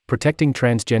Protecting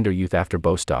Transgender Youth After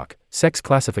Bostock, Sex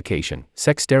Classification,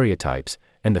 Sex Stereotypes,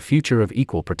 and the Future of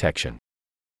Equal Protection.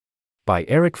 By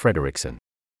Eric Frederickson.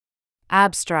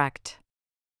 Abstract.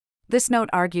 This note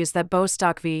argues that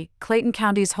Bostock v. Clayton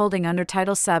County's holding under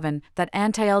Title VII that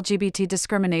anti-LGBT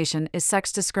discrimination is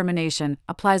sex discrimination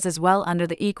applies as well under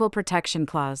the Equal Protection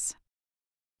Clause.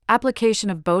 Application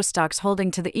of Bostock's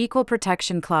holding to the Equal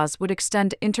Protection Clause would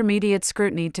extend intermediate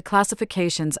scrutiny to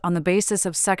classifications on the basis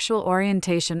of sexual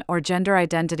orientation or gender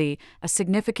identity, a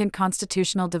significant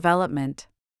constitutional development.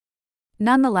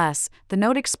 Nonetheless, the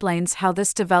note explains how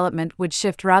this development would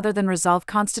shift rather than resolve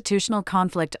constitutional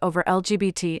conflict over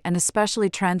LGBT and especially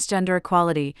transgender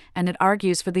equality, and it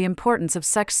argues for the importance of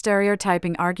sex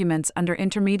stereotyping arguments under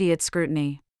intermediate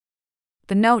scrutiny.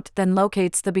 The note then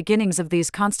locates the beginnings of these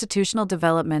constitutional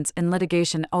developments in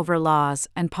litigation over laws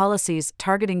and policies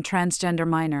targeting transgender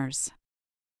minors.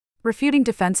 Refuting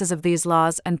defenses of these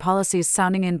laws and policies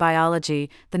sounding in biology,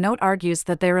 the note argues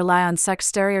that they rely on sex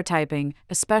stereotyping,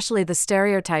 especially the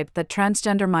stereotype that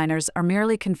transgender minors are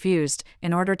merely confused,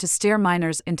 in order to steer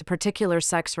minors into particular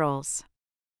sex roles.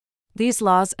 These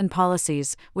laws and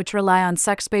policies, which rely on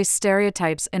sex-based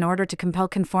stereotypes in order to compel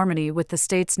conformity with the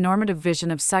state's normative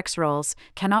vision of sex roles,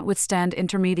 cannot withstand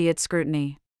intermediate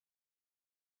scrutiny.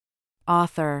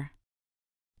 Author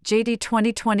J.D.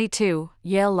 2022,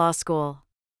 Yale Law School.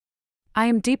 I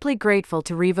am deeply grateful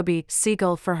to Reva B.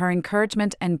 Siegel for her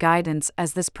encouragement and guidance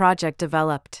as this project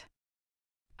developed.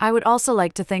 I would also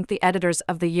like to thank the editors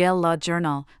of the Yale Law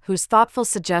Journal, whose thoughtful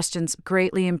suggestions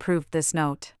greatly improved this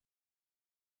note.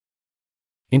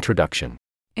 Introduction.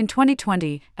 In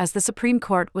 2020, as the Supreme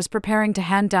Court was preparing to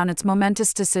hand down its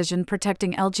momentous decision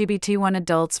protecting LGBT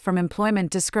adults from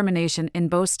employment discrimination in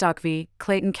Bostock v.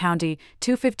 Clayton County,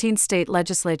 215 state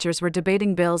legislatures were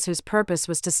debating bills whose purpose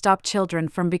was to stop children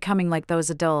from becoming like those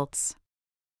adults.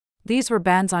 These were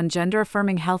bans on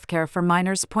gender-affirming healthcare for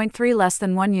minors. 3 Less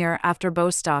than 1 year after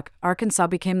Bostock, Arkansas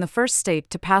became the first state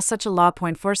to pass such a law.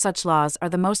 4 Such laws are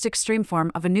the most extreme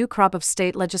form of a new crop of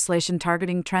state legislation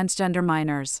targeting transgender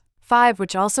minors. 5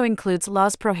 Which also includes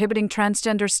laws prohibiting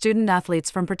transgender student athletes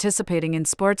from participating in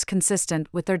sports consistent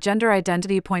with their gender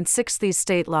identity. 6 These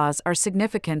state laws are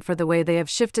significant for the way they have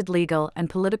shifted legal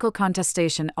and political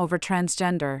contestation over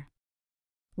transgender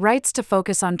rights to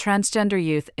focus on transgender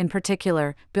youth in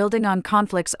particular, building on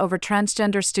conflicts over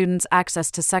transgender students' access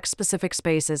to sex-specific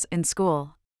spaces in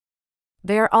school.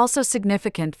 They are also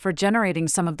significant for generating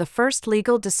some of the first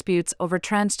legal disputes over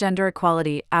transgender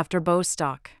equality after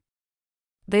Bostock.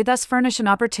 They thus furnish an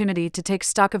opportunity to take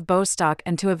stock of Bostock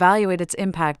and to evaluate its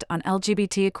impact on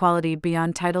LGBT equality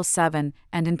beyond Title VII,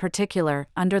 and in particular,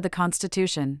 under the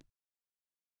Constitution.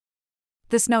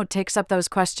 This note takes up those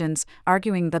questions,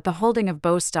 arguing that the holding of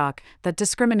Bostock, that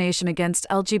discrimination against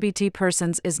LGBT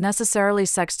persons is necessarily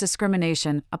sex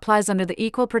discrimination, applies under the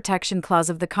Equal Protection Clause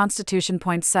of the Constitution.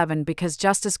 7 Because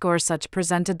Justice Gorsuch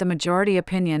presented the majority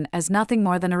opinion as nothing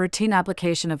more than a routine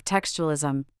application of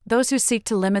textualism, those who seek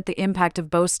to limit the impact of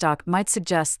Bostock might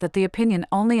suggest that the opinion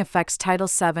only affects Title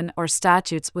VII or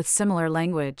statutes with similar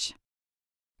language.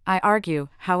 I argue,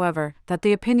 however, that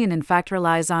the opinion in fact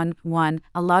relies on 1.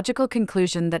 A logical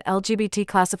conclusion that LGBT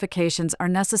classifications are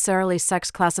necessarily sex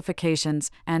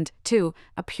classifications, and 2.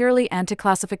 A purely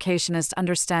anti-classificationist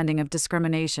understanding of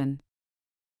discrimination.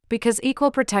 Because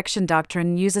equal protection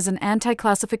doctrine uses an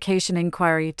anti-classification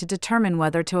inquiry to determine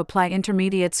whether to apply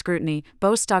intermediate scrutiny,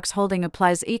 Bostock's holding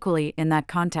applies equally in that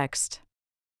context.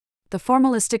 The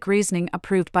formalistic reasoning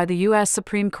approved by the U.S.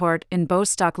 Supreme Court in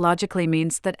Bostock logically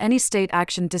means that any state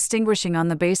action distinguishing on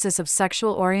the basis of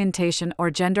sexual orientation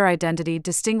or gender identity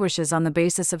distinguishes on the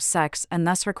basis of sex and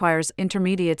thus requires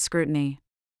intermediate scrutiny.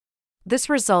 This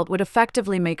result would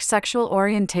effectively make sexual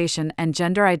orientation and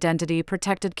gender identity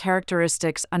protected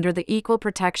characteristics under the Equal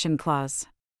Protection Clause.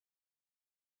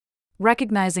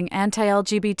 Recognizing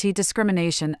anti-LGBT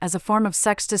discrimination as a form of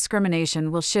sex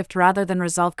discrimination will shift rather than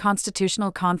resolve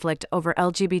constitutional conflict over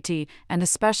LGBT, and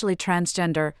especially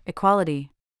transgender,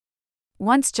 equality.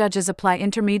 Once judges apply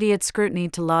intermediate scrutiny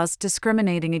to laws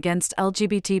discriminating against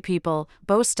LGBT people,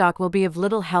 Bostock will be of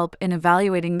little help in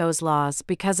evaluating those laws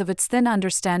because of its thin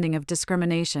understanding of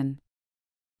discrimination.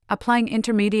 Applying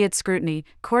intermediate scrutiny,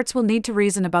 courts will need to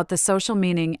reason about the social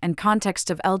meaning and context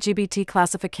of LGBT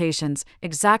classifications,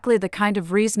 exactly the kind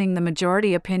of reasoning the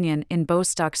majority opinion in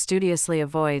Bostock studiously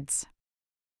avoids.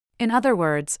 In other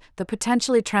words, the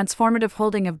potentially transformative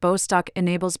holding of Bostock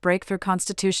enables breakthrough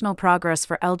constitutional progress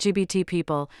for LGBT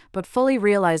people, but fully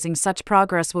realizing such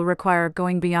progress will require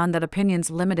going beyond that opinion's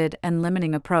limited and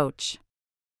limiting approach.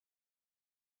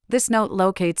 This note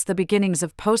locates the beginnings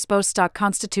of post-Bostock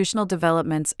constitutional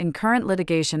developments in current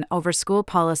litigation over school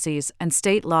policies and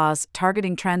state laws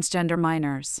targeting transgender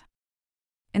minors.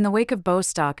 In the wake of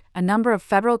Bostock, a number of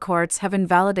federal courts have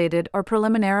invalidated or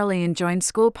preliminarily enjoined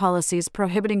school policies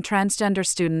prohibiting transgender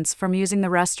students from using the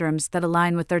restrooms that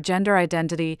align with their gender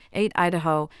identity. 8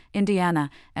 Idaho, Indiana,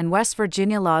 and West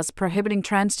Virginia laws prohibiting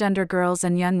transgender girls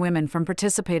and young women from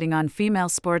participating on female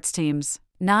sports teams.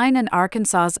 9 and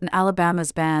Arkansas's and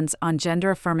Alabama's bans on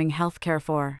gender-affirming healthcare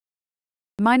for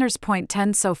minors.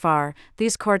 10 So far,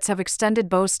 these courts have extended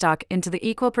Bostock into the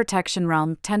equal protection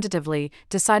realm tentatively,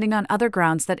 deciding on other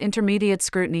grounds that intermediate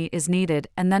scrutiny is needed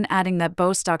and then adding that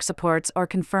Bostock supports or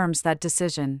confirms that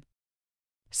decision.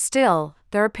 Still,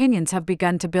 their opinions have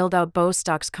begun to build out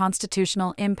Bostock's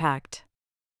constitutional impact.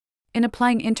 In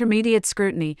applying intermediate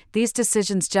scrutiny, these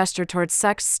decisions gesture towards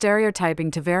sex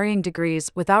stereotyping to varying degrees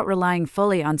without relying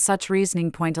fully on such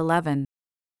reasoning. 11.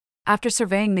 After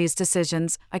surveying these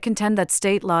decisions, I contend that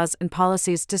state laws and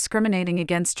policies discriminating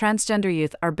against transgender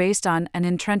youth are based on and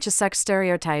entrench a sex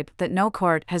stereotype that no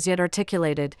court has yet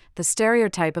articulated, the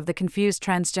stereotype of the confused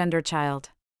transgender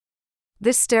child.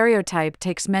 This stereotype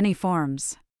takes many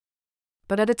forms.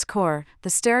 But at its core, the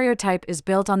stereotype is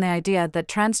built on the idea that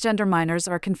transgender minors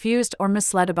are confused or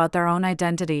misled about their own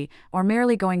identity, or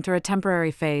merely going through a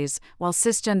temporary phase, while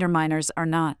cisgender minors are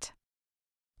not.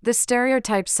 This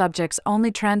stereotype subjects only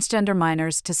transgender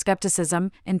minors to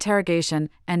skepticism, interrogation,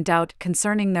 and doubt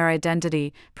concerning their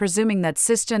identity, presuming that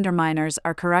cisgender minors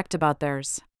are correct about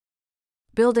theirs.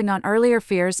 Building on earlier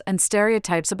fears and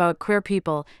stereotypes about queer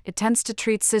people, it tends to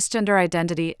treat cisgender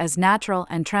identity as natural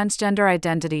and transgender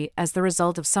identity as the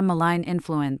result of some malign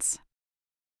influence.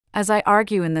 As I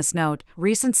argue in this note,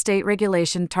 recent state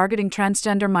regulation targeting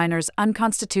transgender minors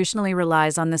unconstitutionally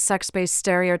relies on the sex-based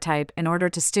stereotype in order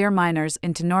to steer minors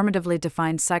into normatively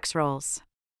defined sex roles.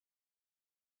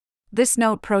 This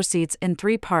note proceeds in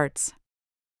 3 parts.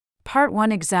 Part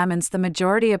 1 examines the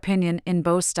majority opinion in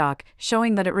Bostock,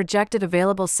 showing that it rejected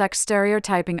available sex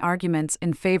stereotyping arguments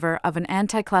in favor of an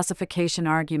anti-classification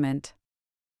argument.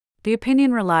 The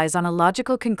opinion relies on a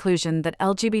logical conclusion that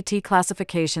LGBT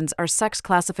classifications are sex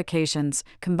classifications,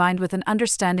 combined with an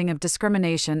understanding of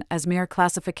discrimination as mere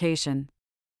classification.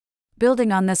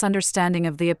 Building on this understanding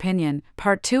of the opinion,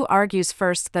 Part 2 argues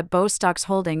first that Bostock's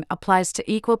holding applies to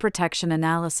equal protection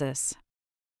analysis.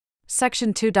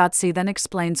 Section 2.c then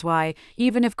explains why,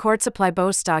 even if courts apply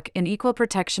Bostock in equal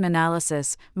protection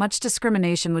analysis, much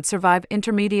discrimination would survive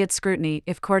intermediate scrutiny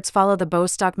if courts follow the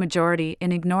Bostock majority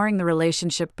in ignoring the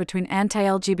relationship between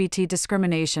anti-LGBT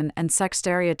discrimination and sex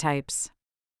stereotypes.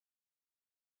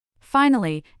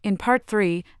 Finally, in Part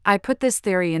 3, I put this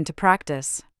theory into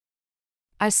practice.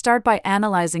 I start by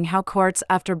analyzing how courts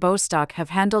after Bostock have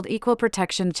handled equal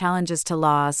protection challenges to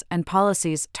laws and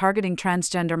policies targeting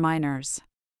transgender minors.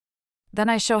 Then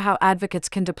I show how advocates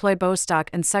can deploy Bostock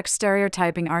and sex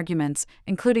stereotyping arguments,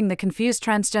 including the confused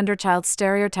transgender child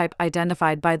stereotype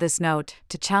identified by this note,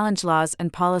 to challenge laws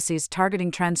and policies targeting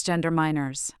transgender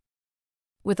minors.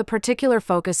 With a particular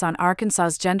focus on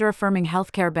Arkansas's gender-affirming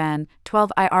healthcare ban,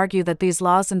 12 I argue that these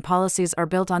laws and policies are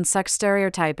built on sex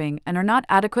stereotyping and are not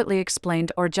adequately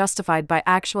explained or justified by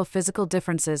actual physical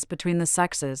differences between the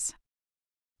sexes.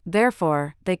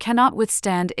 Therefore, they cannot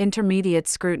withstand intermediate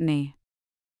scrutiny.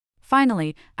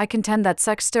 Finally, I contend that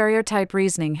sex stereotype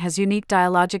reasoning has unique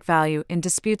dialogic value in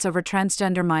disputes over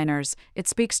transgender minors. It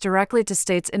speaks directly to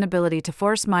states' inability to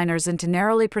force minors into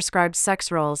narrowly prescribed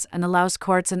sex roles and allows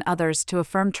courts and others to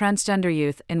affirm transgender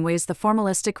youth in ways the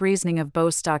formalistic reasoning of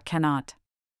Bostock cannot.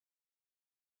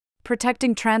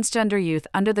 Protecting transgender youth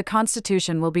under the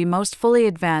Constitution will be most fully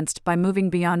advanced by moving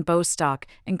beyond Bostock,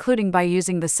 including by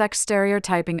using the sex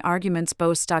stereotyping arguments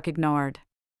Bostock ignored.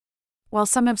 While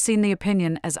some have seen the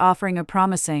opinion as offering a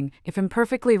promising, if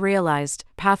imperfectly realized,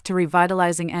 path to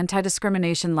revitalizing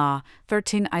anti-discrimination law,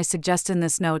 13 I suggest in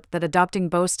this note that adopting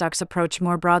Bostock's approach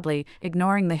more broadly,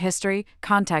 ignoring the history,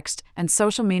 context, and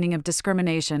social meaning of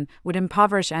discrimination, would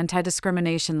impoverish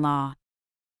anti-discrimination law.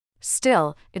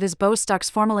 Still, it is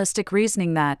Bostock's formalistic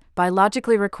reasoning that, by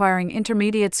logically requiring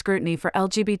intermediate scrutiny for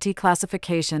LGBT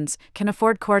classifications, can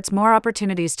afford courts more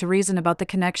opportunities to reason about the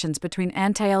connections between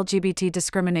anti-LGBT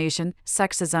discrimination,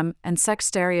 sexism, and sex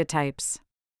stereotypes.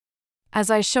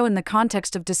 As I show in the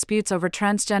context of disputes over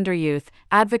transgender youth,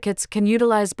 advocates can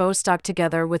utilize Bostock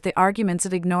together with the arguments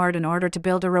it ignored in order to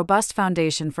build a robust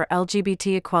foundation for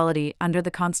LGBT equality under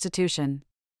the Constitution.